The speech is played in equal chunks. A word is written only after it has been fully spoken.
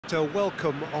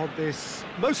welcome on this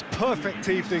most perfect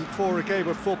evening for a game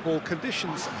of football.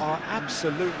 Conditions are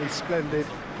absolutely splendid,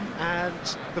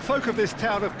 and the folk of this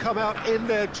town have come out in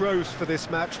their droves for this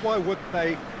match. Why wouldn't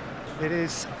they? It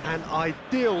is an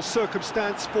ideal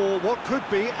circumstance for what could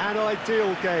be an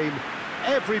ideal game.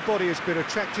 Everybody has been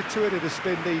attracted to it. It has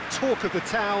been the talk of the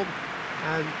town,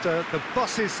 and the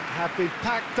buses have been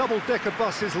packed, double-decker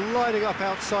buses lining up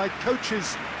outside.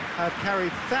 Coaches have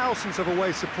carried thousands of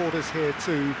away supporters here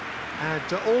too,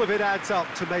 and all of it adds up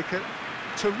to make a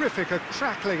terrific, a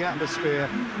crackling atmosphere.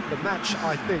 The match,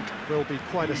 I think, will be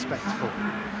quite a spectacle.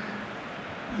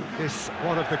 This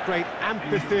one of the great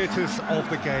amphitheatres of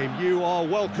the game. You are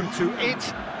welcome to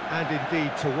it, and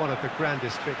indeed to one of the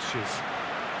grandest fixtures.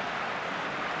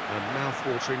 A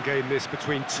mouth-watering game this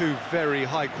between two very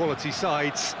high-quality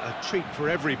sides. A treat for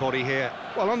everybody here.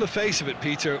 Well, on the face of it,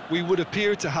 Peter, we would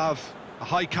appear to have a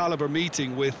high-caliber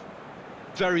meeting with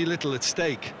very little at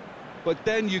stake. But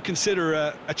then you consider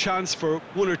a chance for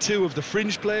one or two of the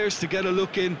fringe players to get a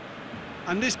look in,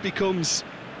 and this becomes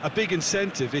a big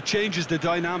incentive. It changes the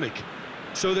dynamic.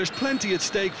 So there's plenty at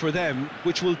stake for them,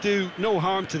 which will do no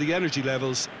harm to the energy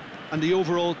levels and the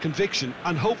overall conviction,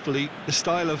 and hopefully the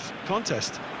style of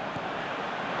contest.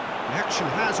 The action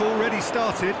has already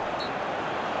started.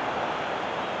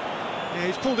 Yeah,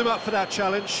 he's pulled him up for that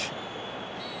challenge.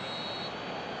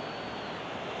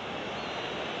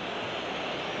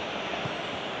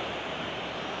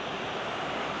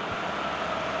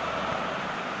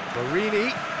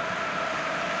 Marini.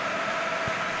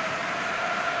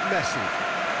 Messi.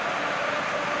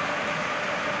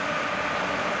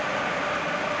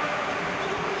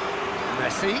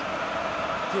 Messi.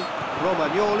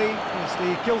 Romagnoli is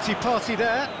the guilty party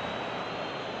there.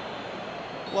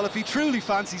 Well, if he truly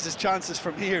fancies his chances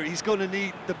from here, he's going to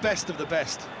need the best of the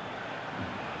best.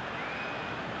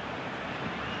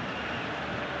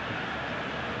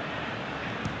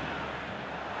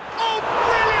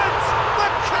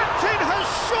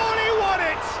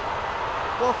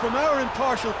 Well, from our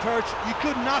impartial perch, you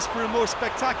couldn't ask for a more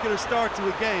spectacular start to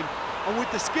a game. And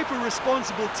with the skipper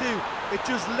responsible too, it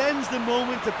just lends the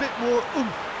moment a bit more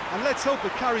oomph. And let's hope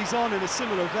it carries on in a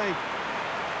similar vein.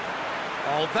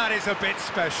 Oh, that is a bit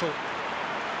special.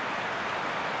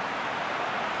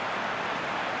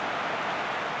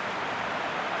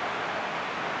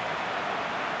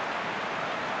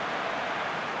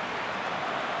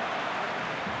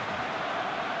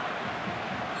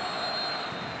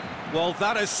 Well,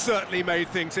 that has certainly made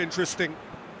things interesting.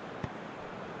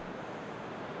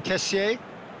 Kessié.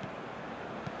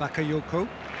 Bakayoko.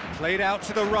 Played out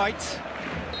to the right.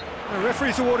 The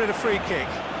referee's awarded a free kick.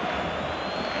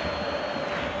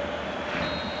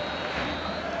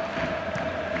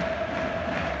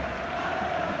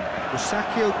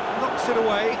 Musacchio knocks it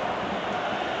away.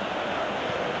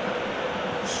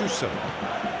 Suso.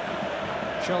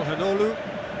 Calhanoglu.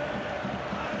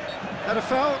 Had a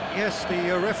foul? Yes,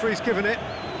 the referee's given it.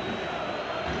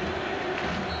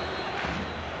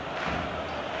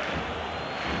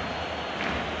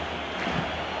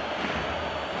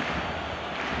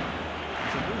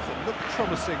 It's a move that looked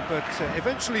promising, but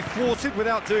eventually thwarted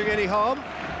without doing any harm.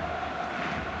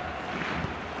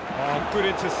 Oh, good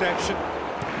interception.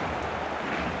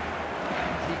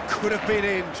 He could have been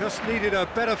in, just needed a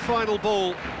better final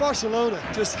ball. Barcelona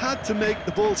just had to make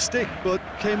the ball stick, but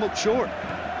came up short.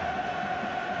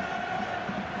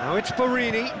 Now it's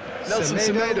Barini. Nelson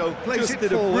Semedo just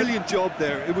did a brilliant job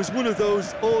there. It was one of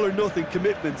those all-or-nothing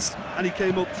commitments, and he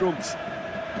came up trumps.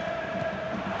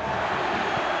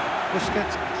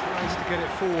 Busquets tries to get it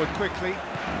forward quickly.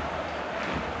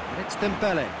 And it's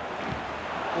Dembele.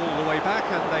 All the way back,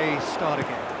 and they start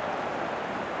again.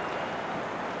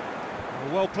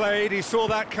 Well played, he saw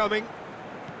that coming.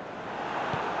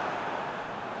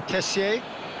 Kessié.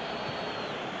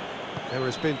 There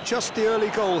has been just the early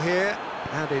goal here.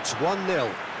 And it's 1-0.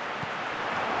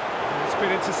 It's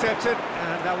been intercepted,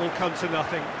 and that will come to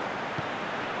nothing.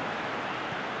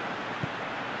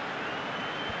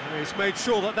 And he's made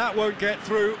sure that that won't get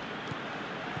through.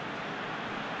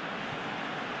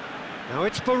 Now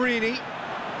it's Barini.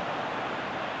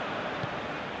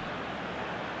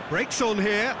 Breaks on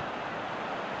here.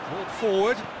 Brought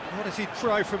forward. What does he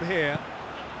try from here?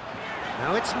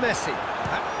 Now it's Messi.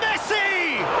 And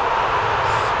Messi!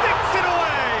 Sticks it away!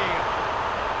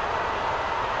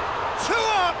 Two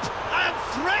up and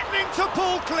threatening to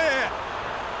pull clear.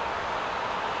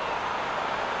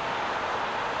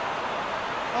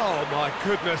 Oh my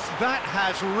goodness, that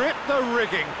has ripped the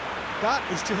rigging. That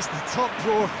is just the top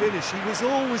drawer finish. He was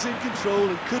always in control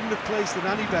and couldn't have placed it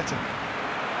any better.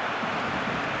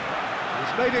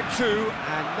 He's made it two,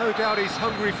 and no doubt he's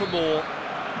hungry for more.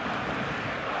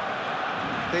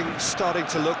 Things starting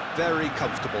to look very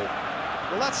comfortable.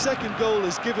 Well, that second goal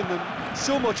has given them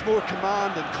so much more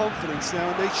command and confidence now,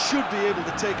 and they should be able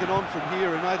to take it on from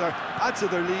here and either add to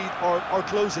their lead or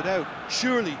close it out.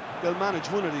 Surely they'll manage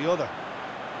one or the other.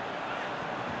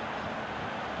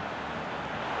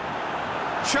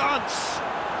 Chance!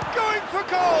 Going for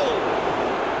goal!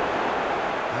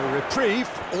 A reprieve,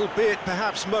 albeit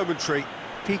perhaps momentary.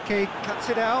 Piqué cuts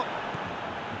it out.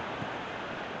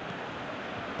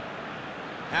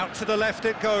 Out to the left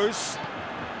it goes.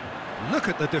 Look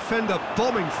at the defender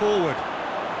bombing forward.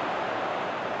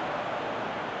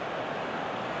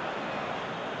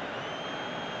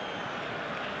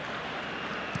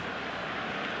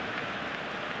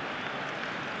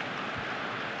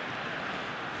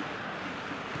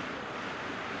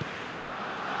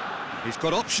 He's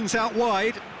got options out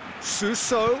wide.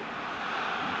 Suso.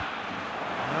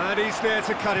 And he's there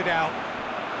to cut it out.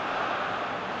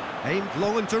 Aimed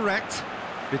long and direct.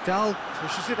 Vidal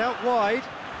pushes it out wide.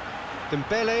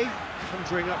 Dembele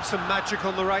conjuring up some magic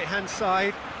on the right-hand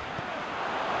side.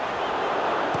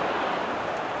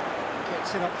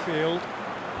 Gets it upfield.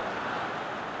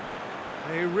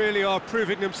 They really are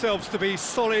proving themselves to be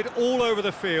solid all over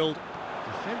the field.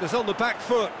 Defenders on the back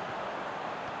foot.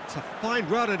 It's a fine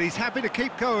run and he's happy to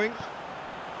keep going.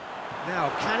 Now,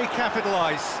 can he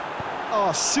capitalise?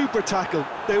 Oh, super tackle.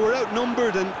 They were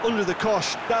outnumbered and under the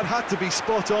cosh. That had to be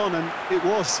spot on, and it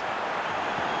was.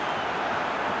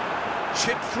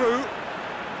 Chip through.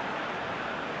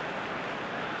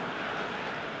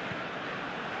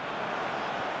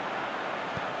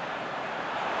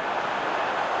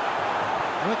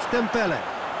 Now it's Dembele.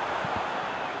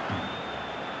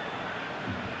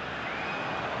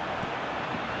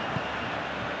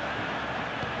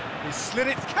 He slid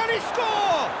it. Can he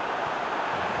score?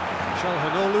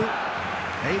 Calhanoglu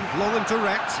aimed long and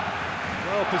direct.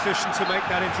 Well positioned to make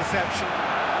that interception.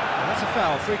 And that's a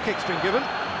foul. Free kick's been given.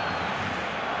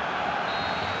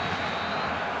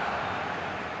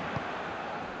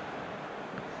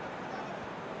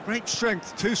 Great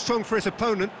strength, too strong for his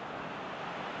opponent.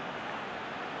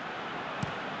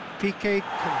 Piqué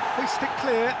can hoist it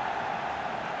clear.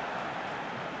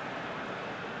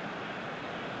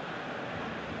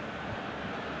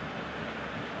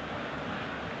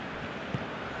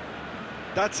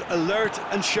 That's alert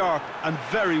and sharp and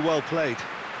very well played.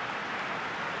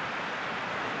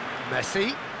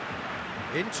 Messi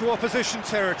into opposition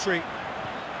territory.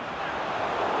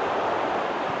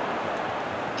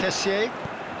 Kessié.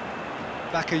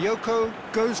 Bakayoko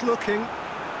goes looking.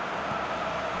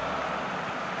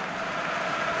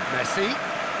 Messi.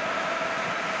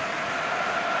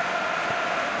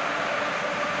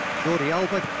 Jordi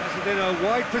Alba has it in a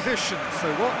wide position,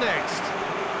 so what next?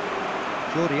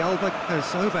 Jordi Alba has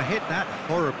overhit that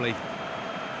horribly.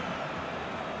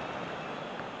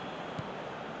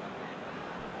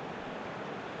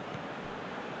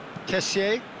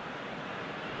 Kessié.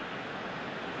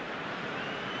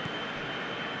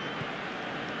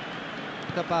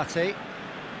 Abate.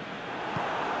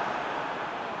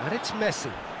 And it's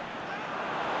Messi.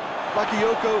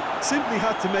 Bakayoko simply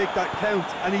had to make that count,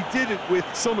 and he did it with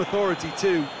some authority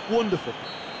too. Wonderful.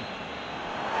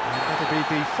 And that'll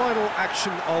be the final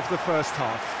action of the first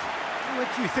half. What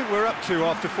do you think we're up to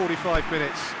after 45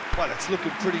 minutes? Well, it's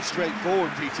looking pretty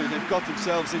straightforward, Peter. They've got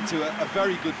themselves into a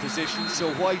very good position,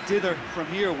 so why dither from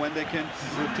here when they can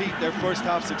repeat their first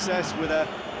half success with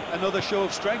another show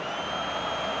of strength?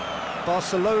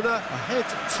 Barcelona ahead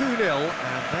 2-0,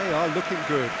 and they are looking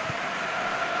good.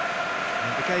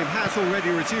 And the game has already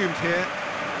resumed here.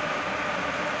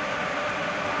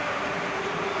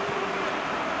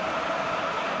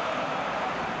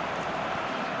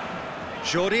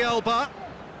 Jordi Alba.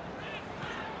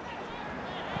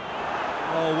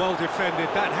 Oh, well defended.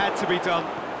 That had to be done.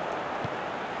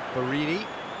 Barini.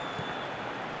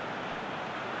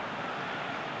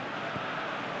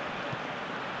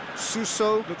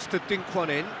 Suso looks to dink one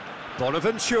in.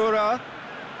 Bonaventura.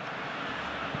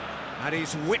 And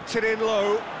he's whipped it in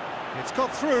low. It's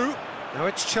got through. Now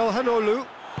it's Calhanoglu.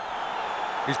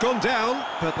 He's gone down,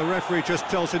 but the referee just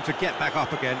tells him to get back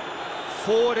up again.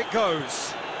 Forward it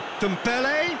goes.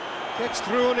 Dembele gets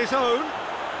through on his own.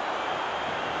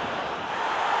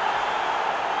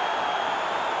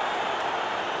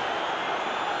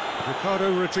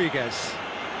 Ricardo Rodriguez.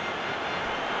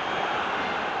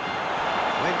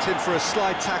 Went in for a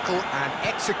slide tackle and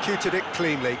executed it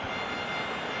cleanly.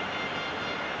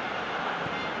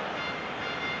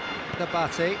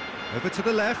 Abate over to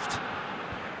the left.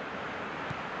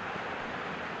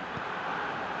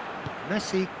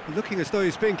 Messi looking as though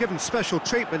he's being given special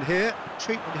treatment here.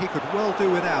 Treatment he could well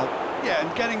do without. Yeah,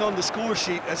 and getting on the score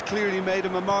sheet has clearly made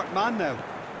him a marked man now.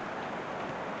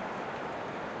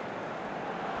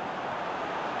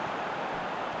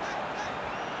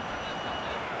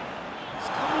 It's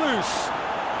come loose.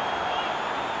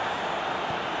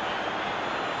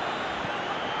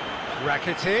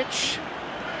 Rakitic.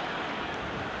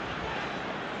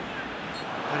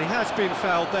 And he has been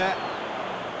fouled there.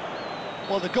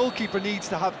 Well, the goalkeeper needs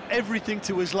to have everything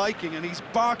to his liking, and he's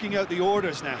barking out the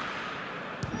orders now.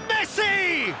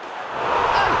 Messi! And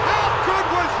how good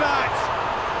was that?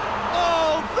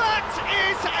 Oh, that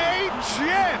is a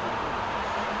gem!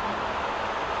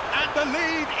 And the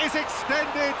lead is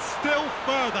extended still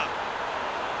further.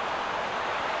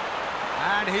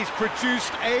 And he's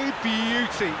produced a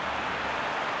beauty.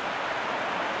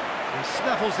 He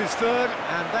snaffles his third,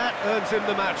 and that earns him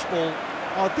the match ball.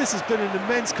 Oh, this has been an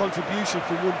immense contribution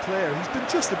from one player. He's been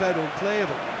just about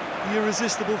unplayable. The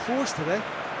irresistible force today.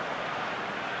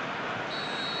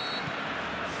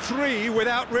 3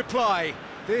 without reply.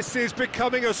 This is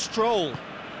becoming a stroll.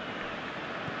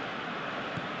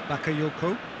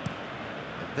 Bakayoko.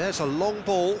 There's a long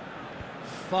ball.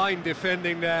 Fine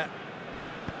defending there.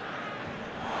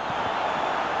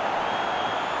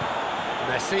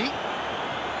 Messi.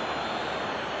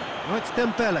 Oh, it's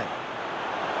Dembele.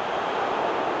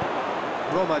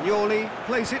 Romagnoli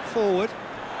plays it forward.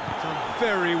 Done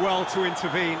very well to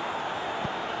intervene.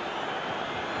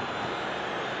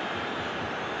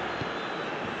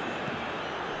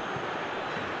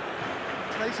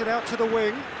 Plays it out to the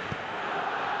wing.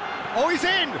 Oh, he's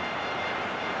in!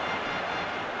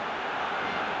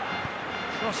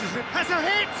 Crosses it, has a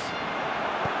hit!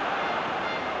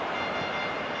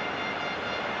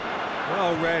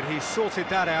 Well read, he sorted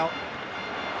that out.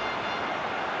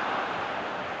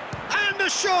 And the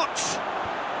shot!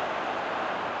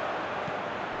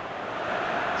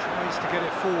 Tries to get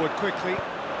it forward quickly.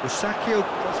 Musacchio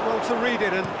does well to read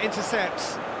it and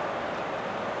intercepts.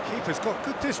 Keeper's got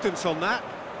good distance on that.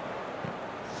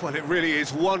 Well, it really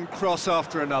is one cross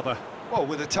after another. Well,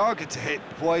 with a target to hit,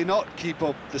 why not keep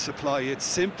up the supply? It's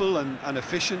simple and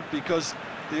efficient because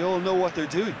they all know what they're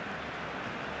doing.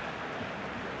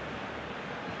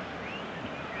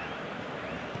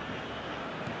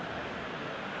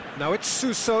 Now it's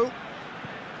Suso.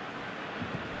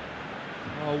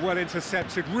 Oh, well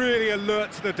intercepted, really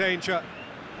alert to the danger.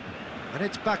 And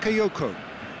it's Bakayoko.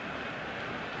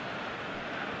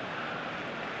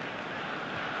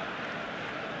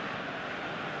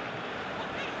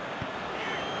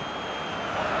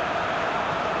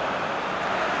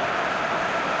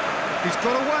 He's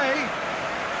got away.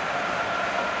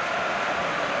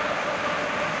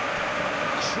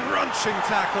 Crunching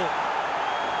tackle.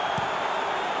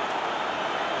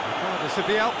 Regardless of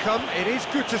the outcome, it is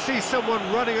good to see someone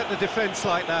running at the defence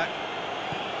like that.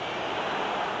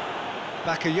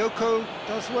 Bakayoko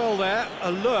does well there,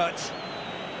 alert.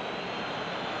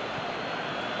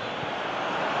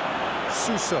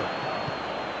 Suso.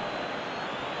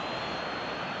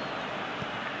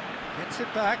 Gets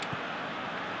it back.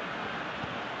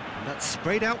 And that's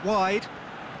sprayed out wide.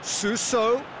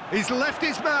 Suso, he's left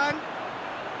his man.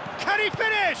 Can he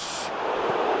finish?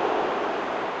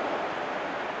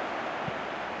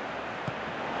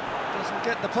 Doesn't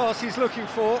get the pass he's looking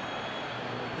for.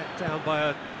 Let down by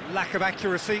a lack of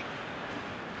accuracy.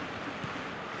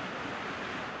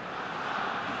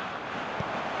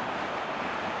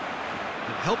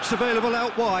 And help's available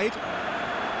out wide.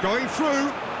 Going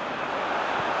through.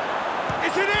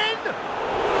 Is it in?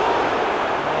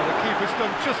 Oh, the keeper's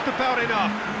done just about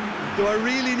enough. Do I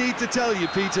really need to tell you,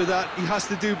 Peter, that he has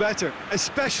to do better,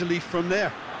 especially from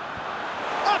there?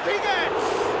 Up he gets!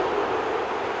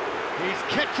 He's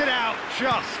kept it out,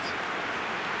 just.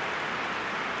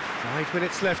 5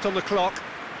 minutes left on the clock.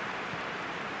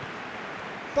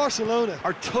 Barcelona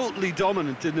are totally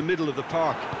dominant in the middle of the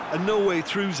park, a no-way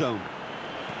through zone.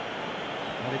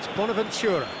 And it's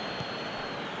Bonaventura.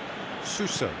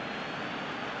 Suso.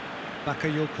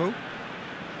 Bakayoko.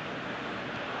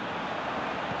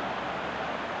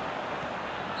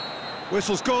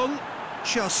 Whistle's gone,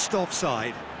 just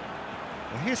offside.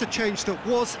 Well, here's a change that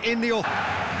was in the off.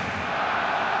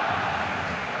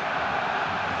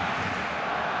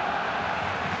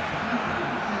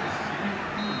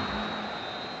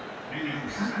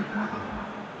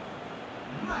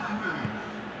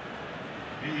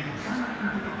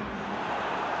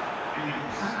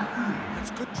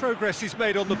 That's good progress he's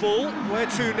made on the ball. Where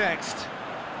to next?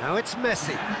 Now it's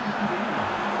Messi.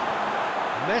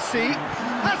 Messi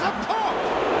has a pop!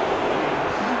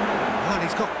 And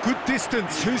he's got good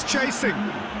distance. Who's chasing?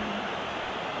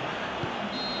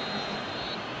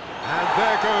 And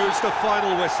there goes the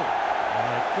final whistle.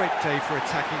 Great day for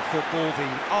attacking football. The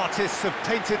artists have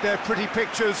painted their pretty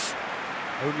pictures.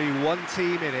 Only one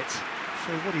team in it.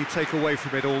 So what do you take away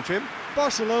from it all, Jim?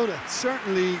 Barcelona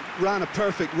certainly ran a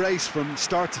perfect race from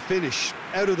start to finish.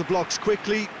 Out of the blocks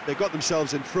quickly, they got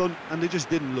themselves in front and they just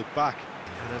didn't look back.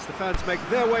 And as the fans make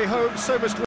their way home, so must we.